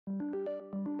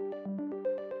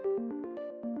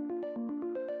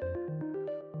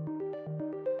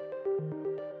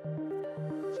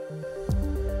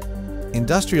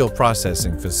Industrial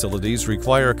processing facilities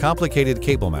require complicated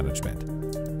cable management.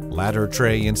 Ladder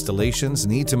tray installations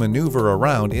need to maneuver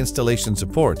around installation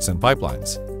supports and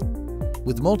pipelines.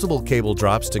 With multiple cable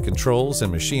drops to controls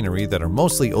and machinery that are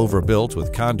mostly overbuilt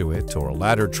with conduit or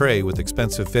ladder tray with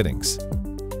expensive fittings.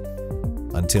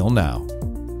 Until now.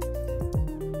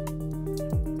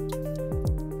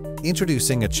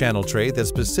 Introducing a channel tray that's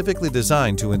specifically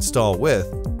designed to install with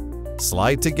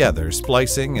slide-together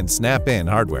splicing and snap-in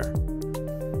hardware.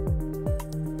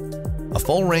 A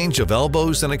full range of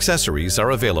elbows and accessories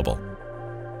are available.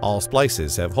 All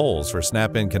splices have holes for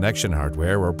snap-in connection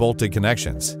hardware or bolted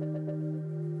connections.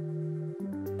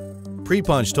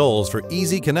 Pre-punched holes for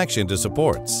easy connection to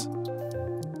supports.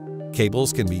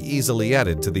 Cables can be easily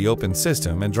added to the open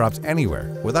system and dropped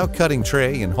anywhere without cutting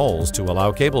tray and holes to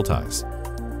allow cable ties.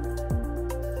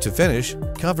 To finish,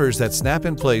 covers that snap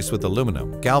in place with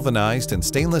aluminum, galvanized, and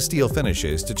stainless steel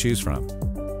finishes to choose from.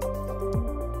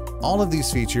 All of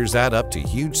these features add up to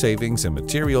huge savings in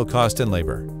material cost and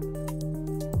labor.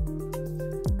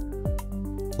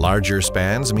 Larger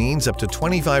spans means up to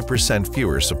 25%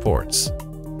 fewer supports.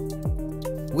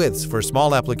 Widths for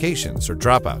small applications or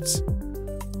dropouts.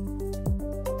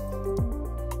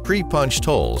 Pre-punched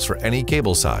holes for any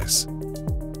cable size.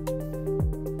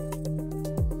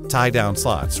 Tie-down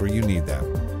slots where you need them.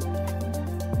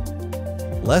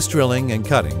 Less drilling and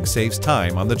cutting saves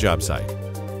time on the job site.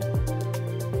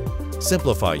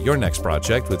 Simplify your next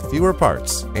project with fewer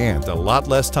parts and a lot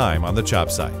less time on the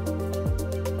job site.